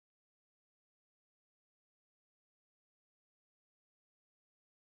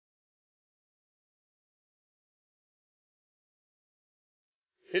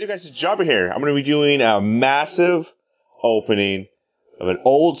Hey there guys, it's JrbJobber here. I'm going to be doing a massive opening of an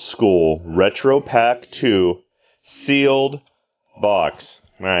old school Retro Pack 2 sealed box.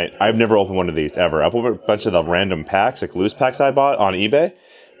 Alright, I've never opened one of these ever. I've opened a bunch of the random packs, like loose packs I bought on eBay,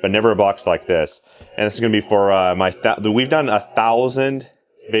 but never a box like this. And this is going to be for we've done 1,000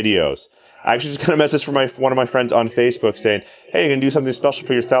 videos. I actually just got a message from one of my friends on Facebook saying, hey, you're going to do something special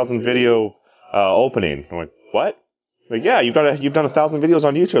for your 1,000 video opening. I'm like, what? Like, yeah, you've done 1,000 videos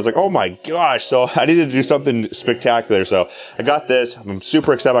on YouTube. I was like, oh my gosh. So I needed to do something spectacular. So I got this. I'm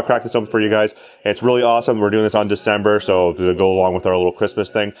super excited about cracking this open for you guys. It's really awesome. We're doing this on December, so to go along with our little Christmas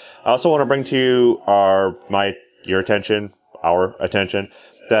thing. I also want to bring to you our attention,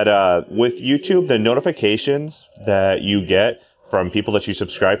 that with YouTube, the notifications that you get from people that you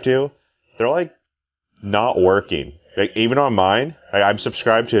subscribe to, they're like not working. Like, even on mine, I'm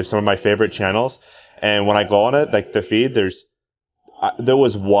subscribed to some of my favorite channels. And when I go on it, like the feed, there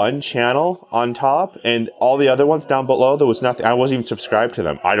was one channel on top, and all the other ones down below, there was nothing. I wasn't even subscribed to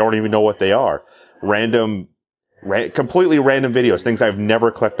them. I don't even know what they are. Completely random videos, things I've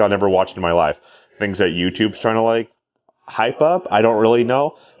never clicked on, never watched in my life. Things that YouTube's trying to like hype up. I don't really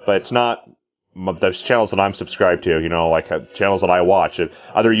know, but it's not those channels that I'm subscribed to. You know, like channels that I watch, and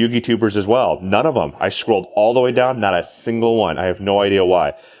other YuGiTubers as well. None of them. I scrolled all the way down, not a single one. I have no idea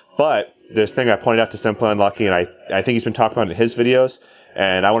why, but this thing I pointed out to Simply Unlucky, and I think he's been talking about it in his videos,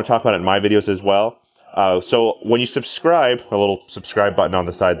 and I want to talk about it in my videos as well. So when you subscribe, a little subscribe button on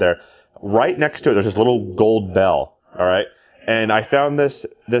the side there, right next to it, there's this little gold bell. All right, and I found this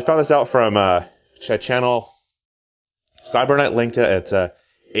out from a channel. Cybernet linked it.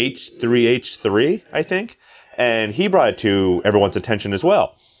 It's H3H3, I think, and he brought it to everyone's attention as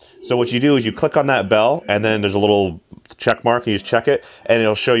well. So what you do is you click on that bell, and then there's a little check mark, and you just check it, and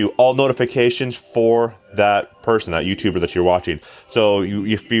it'll show you all notifications for that person, that YouTuber that you're watching. So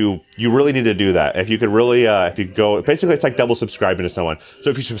if you really need to do that. If you could really, if you go, basically it's like double subscribing to someone. So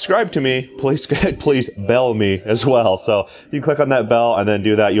if you subscribe to me, please bell me as well. So you click on that bell and then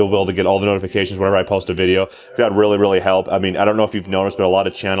do that, you'll be able to get all the notifications whenever I post a video. That would really help. I mean, I don't know if you've noticed, but a lot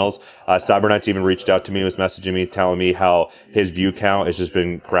of channels, Cybernet's even reached out to me, was messaging me, telling me how his view count has just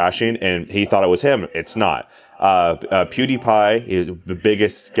been crashing, and he thought it was him. It's not. PewDiePie is the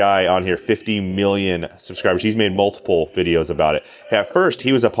biggest guy on here, 50 million subscribers. He's made multiple videos about it. At first,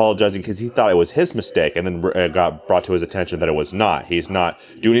 he was apologizing because he thought it was his mistake, and then it got brought to his attention that it was not. He's not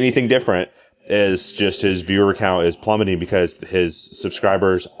doing anything different. It's just his viewer count is plummeting because his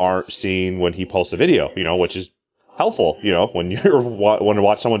subscribers aren't seeing when he posts a video, you know, which is helpful, you know, when you want to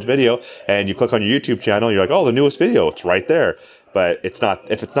watch someone's video and you click on your YouTube channel, you're like, oh, the newest video, it's right there. But it's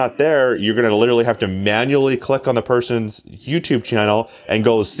not. If it's not there, you're going to literally have to manually click on the person's YouTube channel and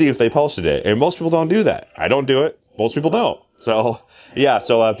go see if they posted it. And most people don't do that. I don't do it. Most people don't. So, yeah.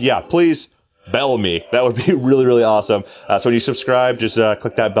 Please bell me. That would be really awesome. So when you subscribe, just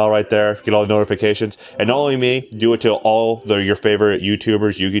click that bell right there. Get all the notifications. And not only me, do it to all your favorite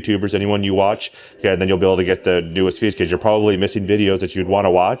YouTubers, YuGiTubers, anyone you watch. Yeah, and then you'll be able to get the newest feeds because you're probably missing videos that you'd want to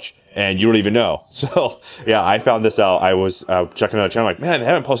watch, and you don't even know. So, yeah, I found this out. I was checking out a channel, like, man, they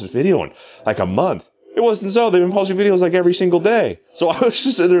haven't posted a video in like a month. It wasn't so. They've been posting videos like every single day. So I was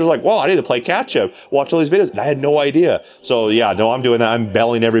just sitting there like, well, I need to play catch up, watch all these videos. And I had no idea. So, yeah, no, I'm doing that. I'm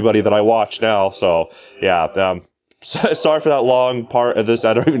belling everybody that I watch now. So, yeah, sorry for that long part of this.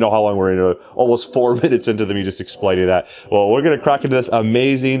 I don't even know how long we're into it. Almost 4 minutes into me just explaining that. Well, we're going to crack into this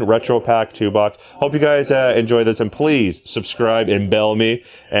amazing Retro Pack 2 box. Hope you guys enjoy this, and please subscribe and bell me.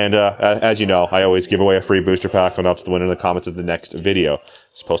 And as you know, I always give away a free booster pack. I'll announce the winner in the comments of the next video.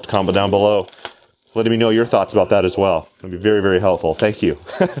 Just post a comment down below, letting me know your thoughts about that as well. It'll be very helpful. Thank you.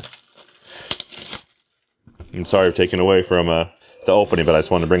 I'm sorry for taking away from the opening, but I just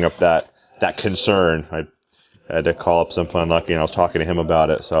wanted to bring up that concern. I had to call up Simply Unlucky, and I was talking to him about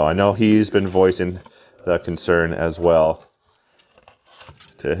it. So I know he's been voicing the concern as well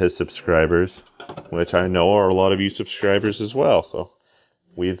to his subscribers, which I know are a lot of you subscribers as well. So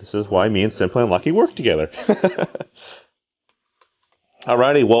this is why me and Simply Unlucky work together.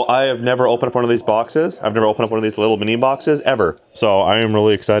 Alrighty, well, I have never opened up one of these boxes. I've never opened up one of these little mini boxes ever. So I am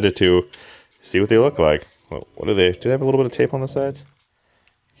really excited to see what they look like. Well, what do they have a little bit of tape on the sides?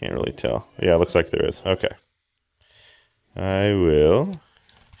 Can't really tell. Yeah, it looks like there is. Okay. I will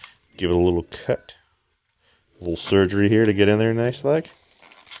give it a little cut. A little surgery here to get in there nice like.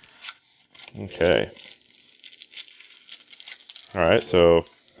 Okay. Alright, so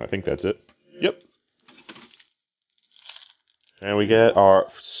I think that's it. Yep. And we get our...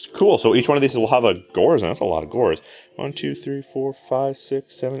 Cool, so each one of these will have a Gores, and that's a lot of Gores. 1, 2, 3, 4, 5,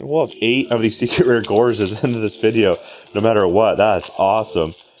 6, 7... Well, 8 of these secret rare Gores at the end of this video, no matter what. That's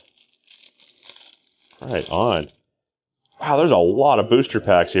awesome. Right on. Wow, there's a lot of booster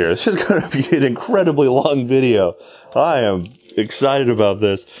packs here. This is going to be an incredibly long video. I am excited about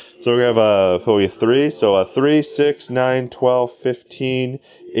this. So we have 3. So 3, 6, 9, 12, 15,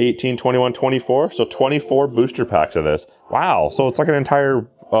 18, 21, 24. So 24 booster packs of this. Wow. So it's like an entire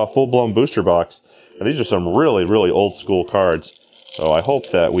full-blown booster box. And these are some really, really old school cards. So I hope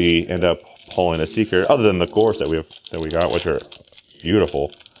that we end up pulling a secret, other than the Gores that we got, which are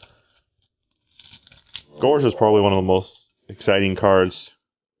beautiful. Gores is probably one of the most exciting cards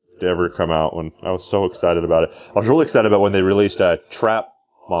to ever come out. When I was so excited about it. I was really excited about when they released Trap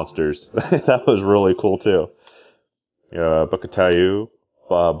Monsters. That was really cool too. Book of Tayu,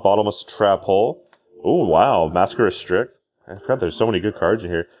 Bottomless Trap Hole. Oh wow, Massacre is Strict. I forgot there's so many good cards in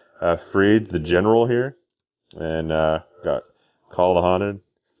here. Freed the General here, and got Call of the Haunted,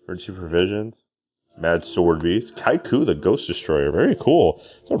 Emergency Provisions, Mad Sword Beast, Kaiku the Ghost Destroyer. Very cool.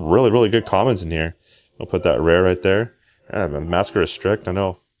 Some really, really good commons in here. I'll put that rare right there. Yeah, Massacre is Strict. I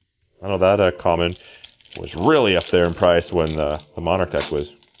know that common was really up there in price when the Monarch deck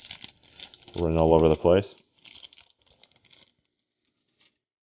was running all over the place.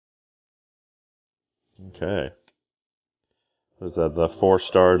 Okay. There's the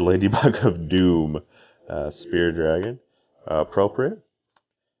 4-starred Ladybug of Doom, Spear Dragon, appropriate,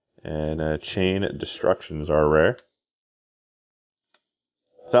 and Chain Destructions are rare.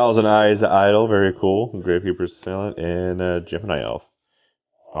 Thousand Eyes Idol, very cool. Gravekeeper's Assailant, and Gemini Elf.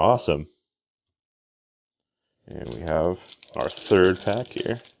 Awesome. And we have our 3rd pack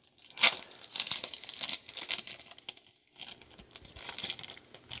here.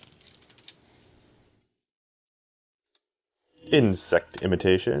 Insect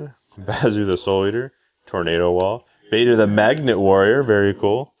Imitation, Bazu the Soul Eater, Tornado Wall, Beta the Magnet Warrior, very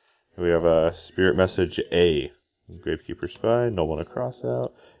cool. We have a Spirit Message A, Gravekeeper Spy, Noble Necros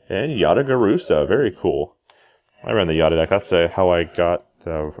out, and Yada Garusa, very cool. I ran the Yada deck. That's how I got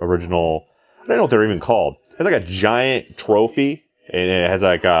the original. I don't know what they're even called. It's like a giant trophy, and it has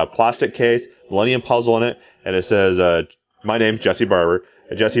like a plastic case, Millennium Puzzle in it, and it says, "My name's Jesse Barber,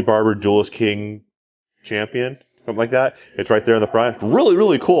 a Jesse Barber Duelist King Champion." Something like that. It's right there in the front. Really,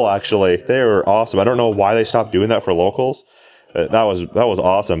 really cool, actually. They were awesome. I don't know why they stopped doing that for locals, but that was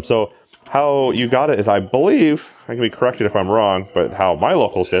awesome. So how you got it is, I believe, I can be corrected if I'm wrong, but how my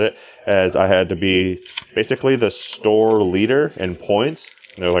locals did it is I had to be basically the store leader in points.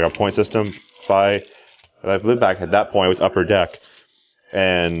 There was like a point system I believe back at that point it was Upper Deck.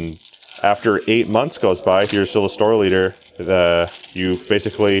 And after 8 months goes by, if you're still a store leader, you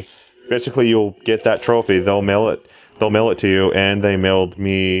basically you'll get that trophy. They'll mail it to you, and they mailed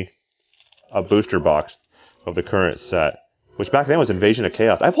me a booster box of the current set, which back then was Invasion of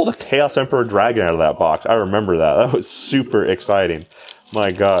Chaos. I pulled a Chaos Emperor Dragon out of that box. I remember that. That was super exciting.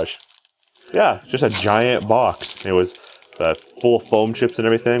 My gosh. Yeah, just a giant box. It was full of foam chips and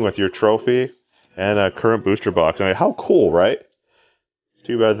everything with your trophy and a current booster box. I mean, how cool, right? It's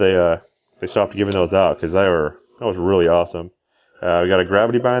too bad they stopped giving those out, because that was really awesome. We got a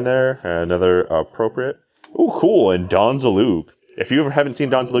Gravity Bind there, another appropriate. Ooh, cool, and Don Zalug. If you ever haven't seen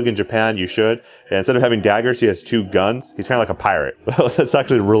Don Zalug in Japan, you should. And instead of having daggers, he has 2 guns. He's kind of like a pirate. That's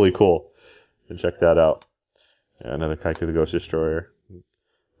actually really cool. And check that out. Yeah, another Kaiku the Ghost Destroyer.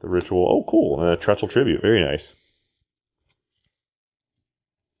 The Ritual. Oh, cool. And a Trestle Tribute. Very nice.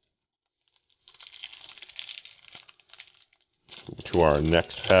 To our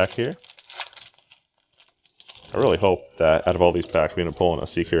next pack here. I really hope that out of all these packs, we end up pulling a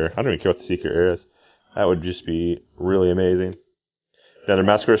Seeker. I don't even care what the Seeker is. That would just be really amazing. Another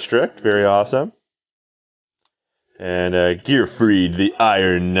Massacre Strict. Very awesome. And Gearfried the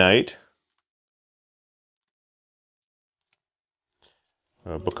Iron Knight.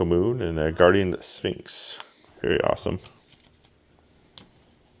 Book of Moon and Guardian Sphinx. Very awesome.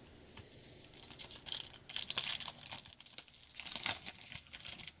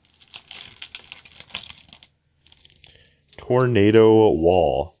 Tornado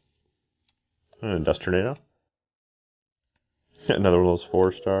Wall. Dust Tornado. Another one of those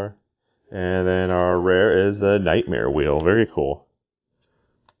 4-star. And then our rare is the Nightmare Wheel. Very cool.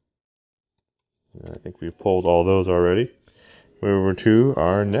 I think we've pulled all those already. Move over to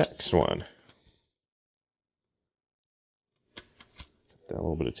our next one. That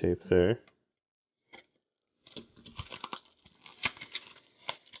little bit of tape there.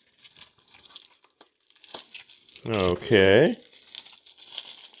 Okay.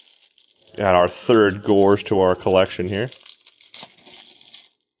 Add our 3rd Gores to our collection here.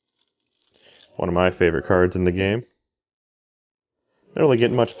 One of my favorite cards in the game. Not really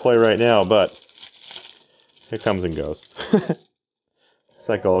getting much play right now, but it comes and goes. It's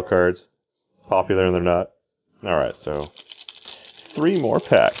like all cards. Popular and they're not. Alright, so 3 more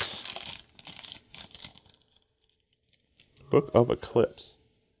packs. Book of Eclipse.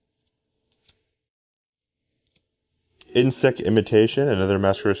 Insect Imitation, another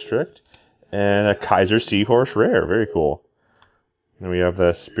Master Restrict. And a Kaiser Seahorse Rare. Very cool. Then we have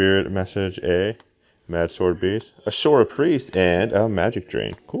the Spirit Message A. Mad Sword Beast. A Sora Priest. And a Magic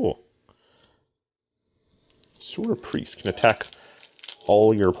Drain. Cool. Sora Priest can attack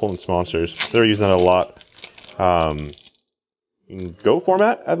all your opponent's monsters. They're using that a lot. In Go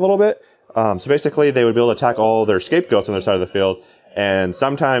format a little bit. So basically they would be able to attack all their scapegoats on their side of the field. And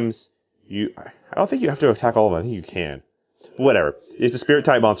sometimes I don't think you have to attack all of them. I think you can. Whatever. It's a spirit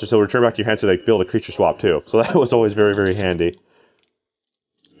type monster, so return back to your hand so they build a creature swap too. So that was always very, very handy.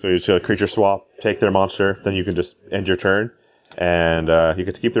 So you just get a creature swap, take their monster, then you can just end your turn. And you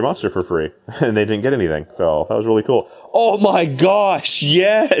get to keep their monster for free. And they didn't get anything. So that was really cool. Oh my gosh!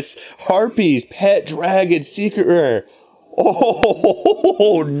 Yes! Harpies, Pet Dragon, Secret Rare.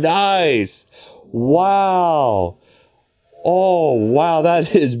 Oh, nice! Wow! Oh, wow,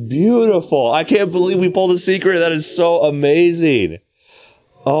 that is beautiful. I can't believe we pulled a secret. That is so amazing.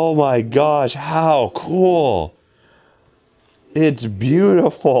 Oh my gosh, how cool. It's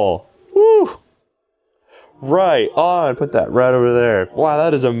beautiful. Woo! Right on. Put that right over there. Wow,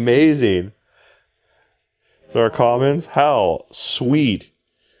 that is amazing. So our commons, how sweet.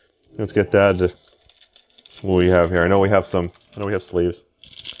 Let's get that to what we have here. I know we have sleeves.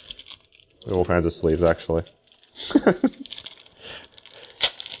 We have all kinds of sleeves, actually. I'm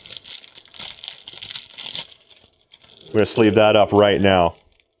going to sleeve that up right now.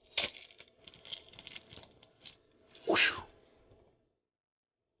 Whoosh.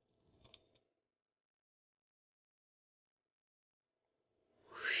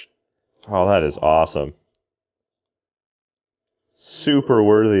 Oh, that is awesome. Super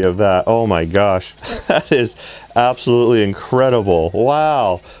worthy of that. Oh my gosh. That is absolutely incredible.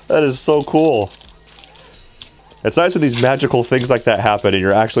 Wow. That is so cool. It's nice when these magical things like that happen and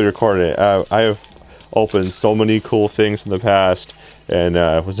you're actually recording it. I have opened so many cool things in the past and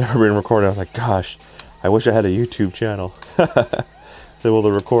was never being recorded. I was like, gosh, I wish I had a YouTube channel. Able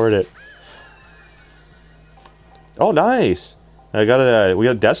to record it. Oh, nice. We got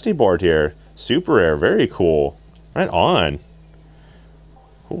a Destiny board here. Super rare. Very cool. Right on.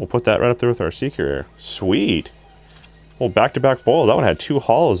 We'll put that right up there with our Secret Rare. Sweet. Well, back-to-back foils. That one had 2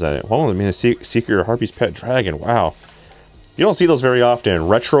 holos in it. One of them a Secret Harpy's Pet Dragon. Wow. You don't see those very often.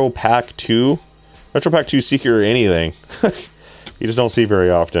 Retro Pack 2. Retro Pack 2 Secret or anything. You just don't see very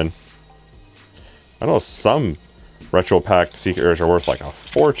often. I know some Retro Pack Secret Rares are worth like a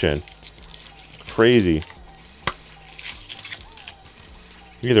fortune. Crazy.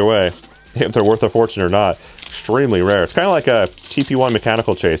 Either way, if they're worth a fortune or not, extremely rare. It's kind of like a TP1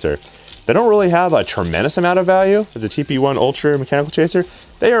 Mechanical Chaser. They don't really have a tremendous amount of value. The TP1 Ultra Mechanical Chaser,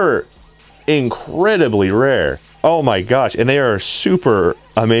 they are incredibly rare. Oh my gosh, and they are super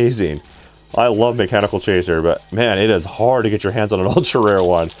amazing. I love Mechanical Chaser, but man, it is hard to get your hands on an ultra rare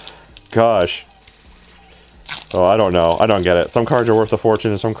one. Gosh. Oh, I don't know. I don't get it. Some cards are worth a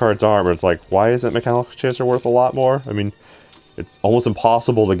fortune and some cards aren't, but it's like, why isn't Mechanical Chaser worth a lot more? I mean, it's almost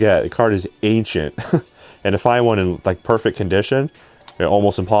impossible to get. The card is ancient. And to find one in like perfect condition,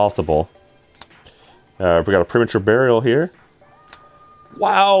 almost impossible. We got a Premature Burial here.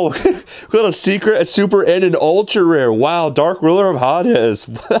 Wow! We got a Secret, a Super, and an Ultra Rare. Wow, Dark Ruler of Hades.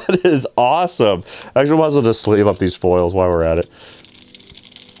 That is awesome. Actually, might as well just sleeve up these foils while we're at it.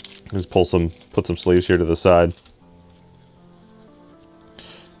 Just put some sleeves here to the side.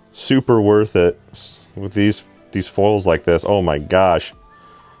 Super worth it with these foils like this. Oh my gosh.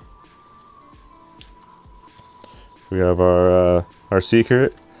 We have our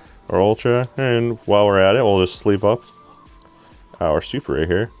Secret, our Ultra, and while we're at it, we'll just sleeve up our Super right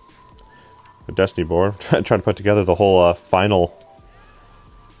here. The Destiny board. Trying to put together the whole final.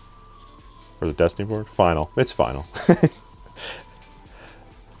 Or the Destiny board? Final. It's final.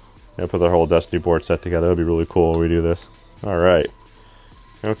 Yeah, put the whole Destiny board set together. It'll be really cool when we do this. Alright.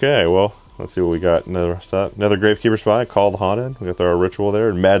 Okay, well, let's see what we got. Another Gravekeeper Spy, Call the Haunted. We got our Ritual there.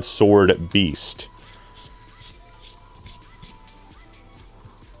 And Mad Sword Beast.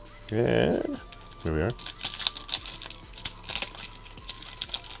 And here we are.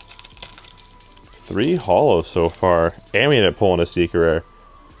 3 holos so far. And we ended up pulling a Secret Rare.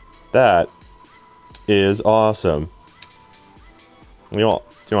 That is awesome. You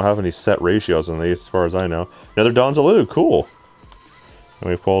don't have any set ratios on these as far as I know. Another Donzaloo, cool. And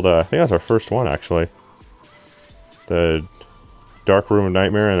we pulled, I think that's our first one actually. The Dark Room of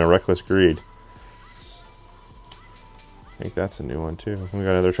Nightmare and a Reckless Greed. I think that's a new one too. We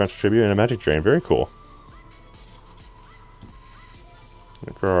got another Trench Tribute and a Magic Drain. Very cool.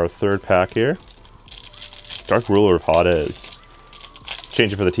 And for our third pack here, Dark Ruler of Hades.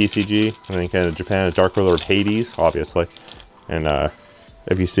 Change it for the TCG. I think in Japan, a Dark Ruler of Hades, obviously. And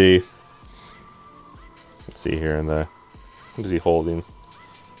if you see, let's see here in the, what is he holding?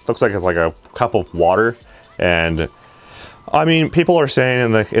 Looks like it's like a cup of water. And I mean, people are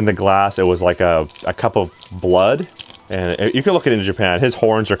saying in the glass it was like a cup of blood. And you can look at it in Japan. His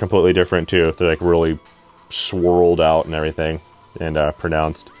horns are completely different too. They're like really swirled out and everything, and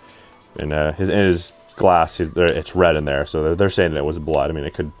pronounced. And his glass, it's red in there, so they're saying that it was blood. I mean,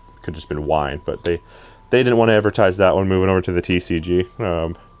 it could just been wine, but they didn't want to advertise that one. Moving over to the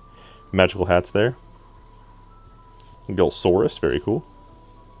TCG, magical hats there. Gilsaurus, very cool.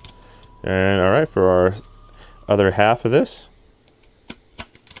 And all right, for our other half of this.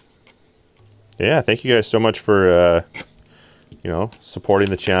 Yeah, thank you guys so much for, you know,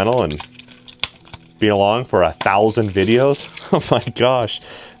 supporting the channel and being along for 1,000 videos. Oh my gosh,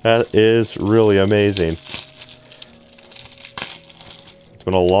 that is really amazing. It's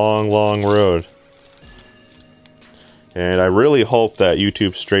been a long, long road. And I really hope that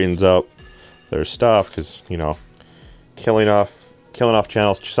YouTube straightens up their stuff, because, you know, killing off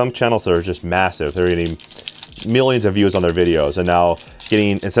channels, some channels that are just massive, they're getting millions of views on their videos, and now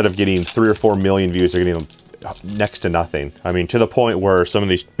instead of getting 3 or 4 million views, they're getting next to nothing. I mean, to the point where some of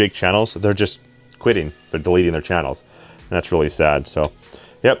these big channels, they're just quitting, they're deleting their channels, and that's really sad. So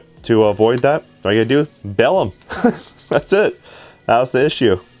yep, to avoid that, what I gotta do, bail them. That's it. That was the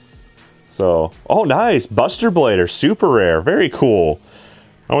issue. So, oh nice, Buster Blader, super rare, very cool.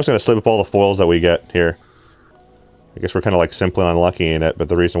 I'm just gonna slip up all the foils that we get here. I guess we're kind of like simply unlucky in it, but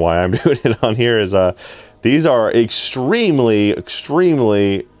the reason why I'm doing it on here is these are extremely,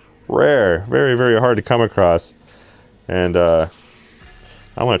 extremely rare. Very, very hard to come across. And I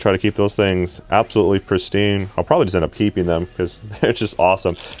want to try to keep those things absolutely pristine. I'll probably just end up keeping them because they're just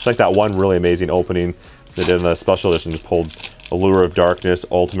awesome. It's like that one really amazing opening they did in the special edition. Just pulled Allure of Darkness,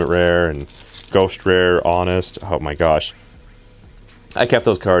 Ultimate Rare, and Ghost Rare, Honest. Oh my gosh. I kept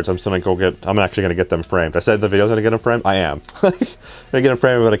those cards. I'm actually gonna get them framed. I said the video's gonna get them framed. I am. I'm gonna get them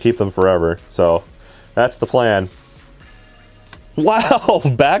framed. I'm gonna keep them forever. So that's the plan. Wow,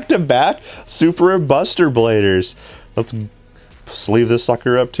 back to back Super Buster Bladers. Let's sleeve this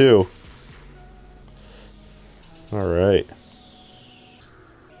sucker up too. All right.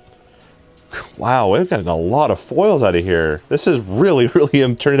 Wow, we've gotten a lot of foils out of here. This is really,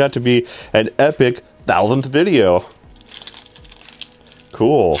 really turning out to be an epic 1000th video.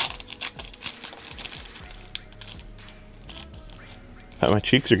 Cool. My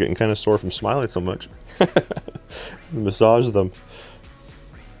cheeks are getting kind of sore from smiling so much. Massage them.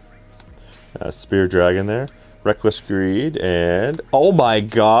 Spear Dragon there. Reckless Greed, and oh my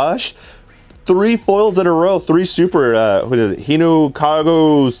gosh! 3 foils in a row, 3 super, what is it? Hino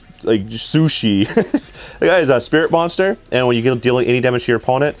Kago's, like, sushi. The guy is a spirit monster, and when you deal any damage to your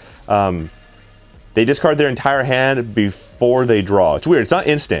opponent, they discard their entire hand before they draw. It's weird, it's not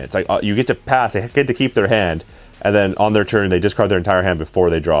instant. It's like, you get to pass, they get to keep their hand, and then on their turn, they discard their entire hand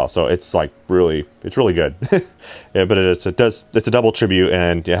before they draw. So it's like, it's really good. Yeah, but it's a double tribute,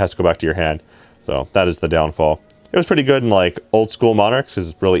 and it has to go back to your hand. So that is the downfall. It was pretty good in like old school Monarchs.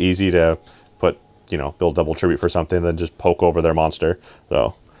 It's really easy to put, you know, build double tribute for something and then just poke over their monster.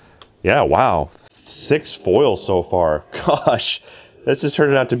 So yeah, wow. 6 foils so far. Gosh, this is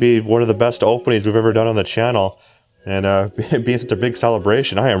turning out to be one of the best openings we've ever done on the channel. And being such a big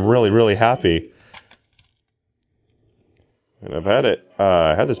celebration, I am really, really happy. And I've had it,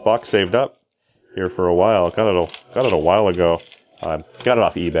 I had this box saved up here for a while. Got it a while ago. Got it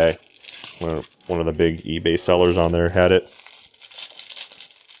off eBay. One of the big eBay sellers on there had it.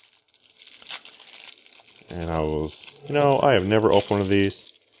 And I was, you know, I have never opened one of these.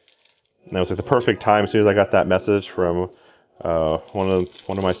 And that was like the perfect time. As soon as I got that message from one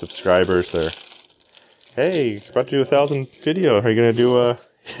of my subscribers there. Hey, you're about to do 1,000 video. Are you gonna do are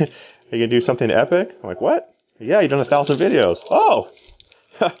you gonna do something epic? I'm like, what? Yeah, you've done 1,000 videos. Oh,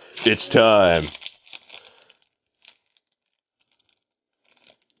 it's time.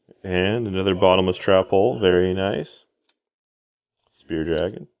 And another bottomless trap hole, very nice. Spear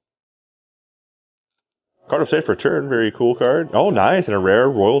Dragon. Card of Safe Return, very cool card. Oh, nice, and a rare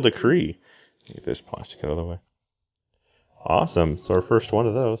Royal Decree. Get this plastic out of the way. Awesome, it's our first one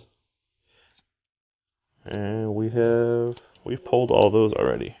of those. And we've pulled all those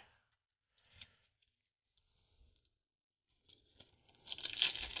already.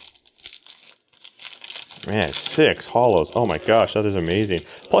 Man, 6 holos. Oh my gosh, that is amazing.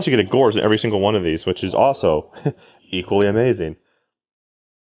 Plus you get a Gores in every single one of these, which is also equally amazing.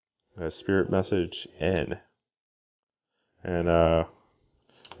 Spirit Message N. And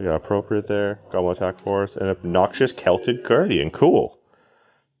we got Appropriate there. Goblin Attack Force. And Obnoxious Celtic Guardian. Cool.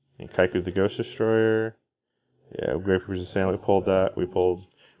 And Kaiku the Ghost Destroyer. Yeah, Grave Creepers of Sand, we pulled that. We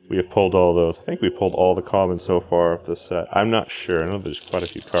have pulled all those. I think we pulled all the commons so far of this set. I'm not sure. I know there's quite a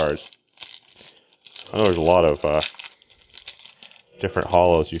few cards. I know there's a lot of different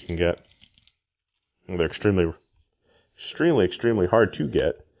holos you can get. And they're extremely hard to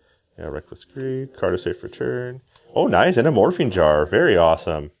get. Yeah, Reckless Greed, Card of Safe Return. Oh, nice, and a Morphine Jar. Very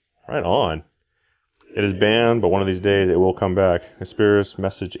awesome. Right on. It is banned, but one of these days it will come back. Spirit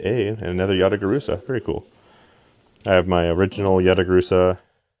Message A, and another Yatagarasu. Very cool. I have my original Yatagarasu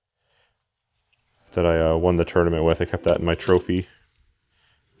that I won the tournament with. I kept that in my trophy,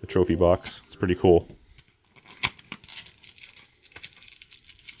 the trophy box. It's pretty cool.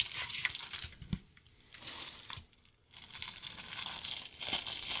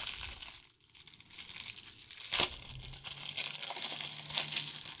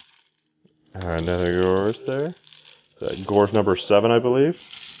 Another Gores there. Gores number 7, I believe.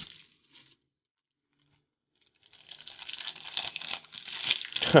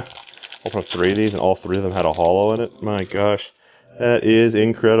 Open up 3 of these, and all 3 of them had a holo in it. My gosh, that is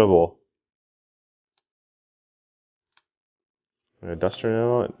incredible. A Duster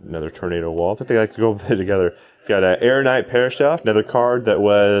now, another Tornado Waltz. I think I like to go together. Got an Air Knight Parastaff, another card that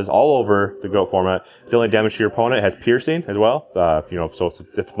was all over the GOAT format. Dealing damage to your opponent. It has Piercing as well. So it's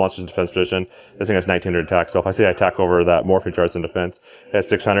if monster's in defense position. This thing has 1900 attack. So if I say I attack over that Morphine Chart's in defense, it has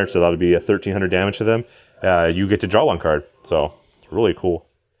 600, so that would be a 1300 damage to them. You get to draw 1 card. So it's really cool.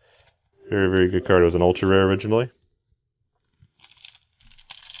 Very, very good card. It was an ultra rare originally.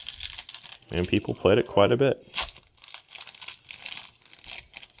 And people played it quite a bit.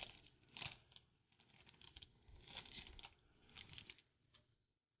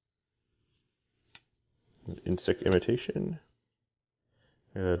 Insect Imitation.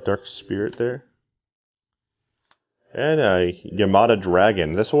 A Dark Spirit there. And a Yamada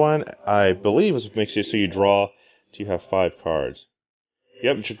Dragon. This one, I believe, makes it so you draw till you have 5 cards.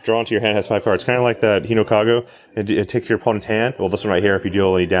 Yep, draw into your hand has 5 cards. Kind of like that Hinokago. It takes your opponent's hand. Well, this one right here, if you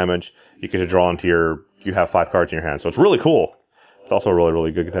deal any damage, you get to draw into you have 5 cards in your hand. So it's really cool. It's also a really,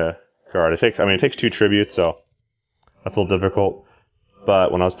 really good card. It takes 2 tributes, so that's a little difficult.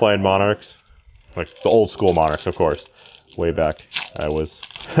 But when I was playing Monarchs, like the old school Monarchs, of course, way back, I was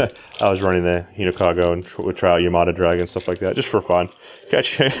running the Hinokago and would try out Yamada Dragon, stuff like that, just for fun.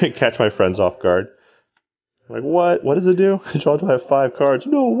 Catch my friends off guard. Like, what? What does it do? Draw to have 5 cards.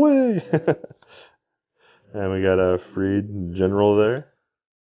 No way! And we got a Freed General there.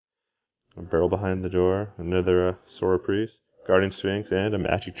 A Barrel Behind the Door. Another Sora Priest. Guardian Sphinx. And a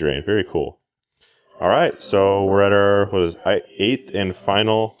Magic Drain. Very cool. Alright, so we're at our 8th and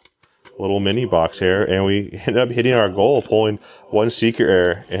final little mini box here. And we ended up hitting our goal, pulling 1 Secret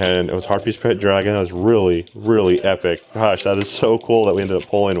Rare. And it was Harpy's Pet Dragon. That was really, really epic. Gosh, that is so cool that we ended up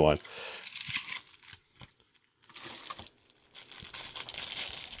pulling one.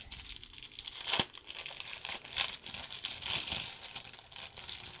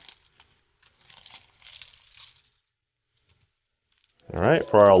 Alright,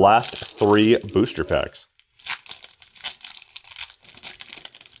 for our last 3 booster packs.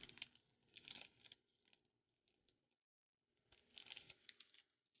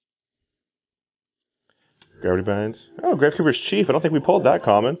 Gravity Binds. Oh, Gravekeeper's Chief. I don't think we pulled that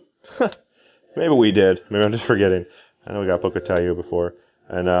common. Maybe we did. Maybe I'm just forgetting. I know we got Book of Taiyu before.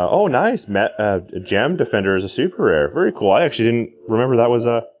 And, oh, nice. Gem Defender is a super rare. Very cool. I actually didn't remember that was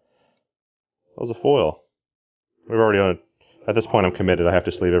a foil. We've already on it. At this point, I'm committed. I have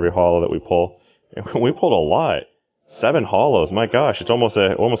to sleeve every holo that we pull. And we pulled a lot. 7 holos. My gosh, it's almost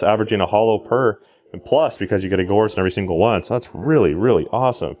averaging a holo per. And plus, because you get a Gores in every single one. So that's really, really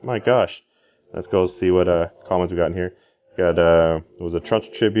awesome. My gosh. Let's go see what comments we got in here. Got it was a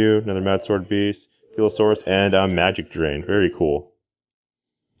Trunch Tribute, another Mad Sword Beast, Kilosaurus, and a Magic Drain. Very cool.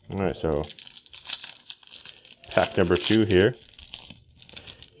 Alright, so pack number 2 here.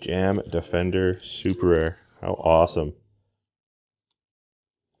 Jam Defender Super Rare. How awesome.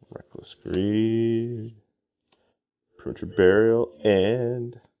 Reckless Greed, Premature Burial,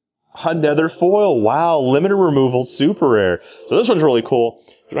 and another foil. Wow, limited removal, super rare. So this one's really cool.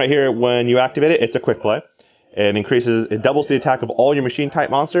 Right here, when you activate it, it's a quick play. It doubles the attack of all your machine type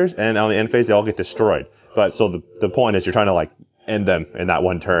monsters, and on the end phase, they all get destroyed. But so the point is, you're trying to like end them in that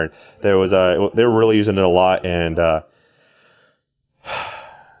one turn. They were really using it a lot, and it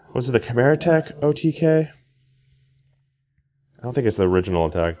Was it the Chimera Tech OTK? I don't think it's the original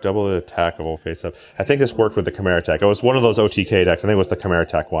attack. Double the attack of all face up. I think this worked with the Chimera Tech. It was one of those OTK decks. I think it was the Chimera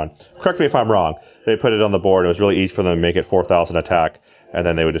Tech one. Correct me if I'm wrong. They put it on the board. It was really easy for them to make it 4,000 attack, and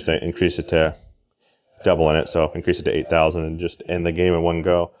then they would just increase it to double in it. So increase it to 8,000 and just end the game in one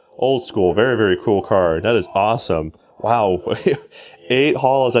go. Old school. Very, very cool card. That is awesome. Wow. 8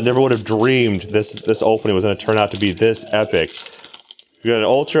 holos. I never would have dreamed this opening was going to turn out to be this epic. We got an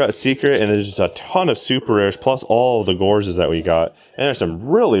Ultra, a Secret, and there's just a ton of super rares, plus all of the Gorges that we got. And there's some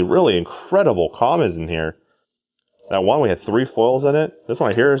really, really incredible commons in here. That one, we had 3 foils in it. This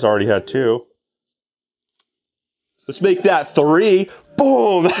one here has already had 2. Let's make that 3.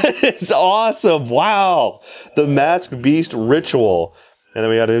 Boom! That is awesome! Wow! The Masked Beast Ritual. And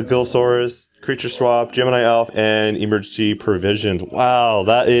then we got a Gilsaurus, Creature Swap, Gemini Elf, and Emergency Provisions. Wow,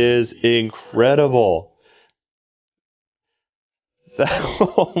 that is incredible.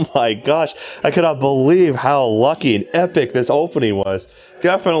 Oh my gosh, I cannot believe how lucky and epic this opening was.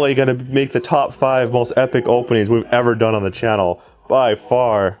 Definitely going to make the top 5 most epic openings we've ever done on the channel. By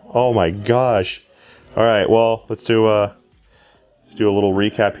far. Oh my gosh. Alright, well, let's do a little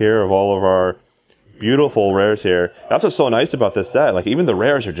recap here of all of our beautiful rares here. That's what's so nice about this set. Like, even the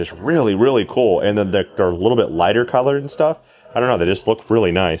rares are just really, really cool. And then they're a little bit lighter colored and stuff. I don't know, they just look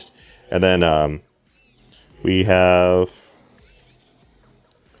really nice. And then we have...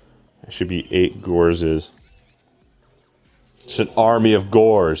 It should be 8 Gorses. It's an army of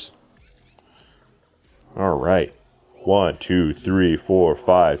Gores. Alright. 1, 2, 3, 4,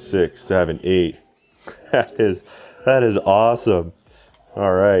 5, 6, 7, 8. That is awesome.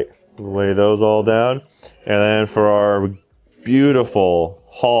 Alright. Lay those all down. And then for our beautiful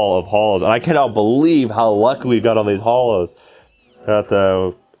haul of holos. And I cannot believe how lucky we got on these holos. Got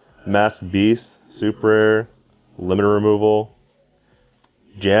the Masked Beast, super rare, limiter removal.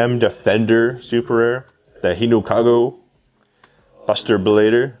 Gem Defender, super rare. The Hinokago, Buster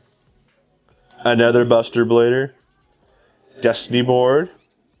Blader. Another Buster Blader. Destiny Board.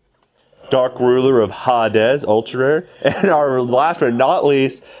 Dark Ruler of Hades, ultra rare. And our last but not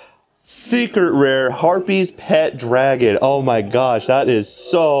least, secret rare, Harpy's Pet Dragon. Oh my gosh, that is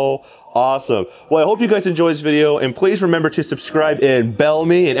so awesome. Well, I hope you guys enjoyed this video, and please remember to subscribe and bell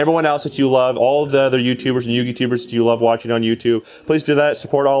me and everyone else that you love, all of the other YouTubers and YuGiTubers that you love watching on YouTube. Please do that,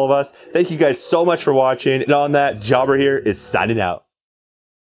 support all of us. Thank you guys so much for watching, and on that, Jobber here is signing out.